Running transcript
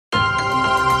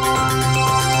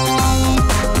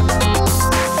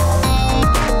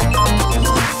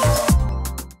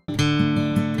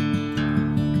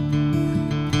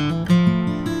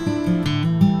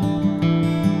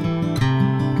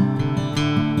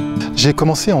J'ai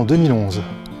commencé en 2011.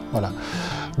 Voilà.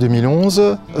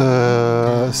 2011,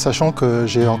 sachant que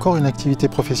j'ai encore une activité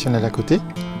professionnelle à côté.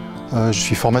 Je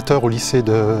suis formateur au lycée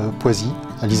de Poisy,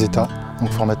 à l'ISETA, donc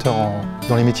formateur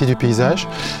dans les métiers du paysage.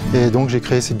 Et donc j'ai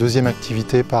créé cette deuxième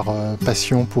activité par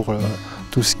passion pour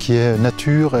tout ce qui est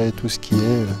nature et tout ce qui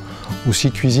est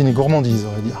aussi cuisine et gourmandise,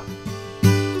 on va dire.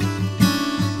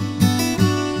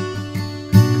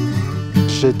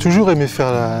 J'ai toujours aimé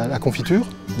faire la confiture,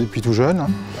 depuis tout jeune.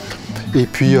 Et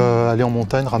puis aller en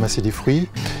montagne, ramasser des fruits.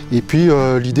 Et puis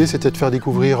l'idée c'était de faire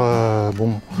découvrir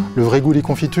le vrai goût des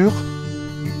confitures.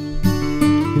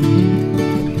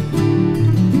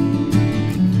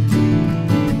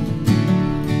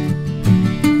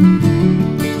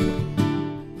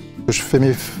 Je fais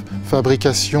mes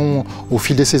fabrications au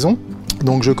fil des saisons.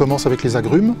 Donc je commence avec les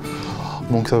agrumes.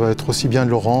 Donc ça va être aussi bien de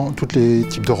l'orange, tous les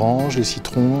types d'oranges, les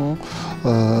citrons,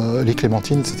 les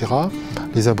clémentines, etc.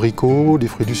 Les abricots, les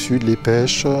fruits du sud, les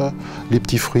pêches, les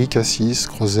petits fruits, cassis,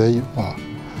 groseilles, voilà.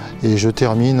 Et je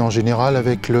termine en général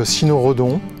avec le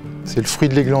cynorrhodon, c'est le fruit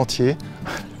de l'églantier,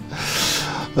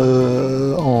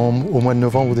 au mois de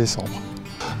novembre ou décembre.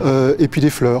 Et puis des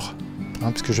fleurs,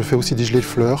 parce que je fais aussi des gelées de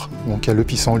fleurs. Donc il y a le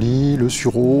pissenlit, le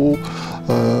sureau,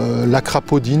 la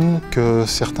crapaudine que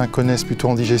certains connaissent plutôt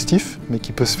en digestif, mais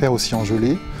qui peut se faire aussi en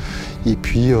gelée. Et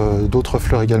puis d'autres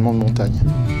fleurs également de montagne.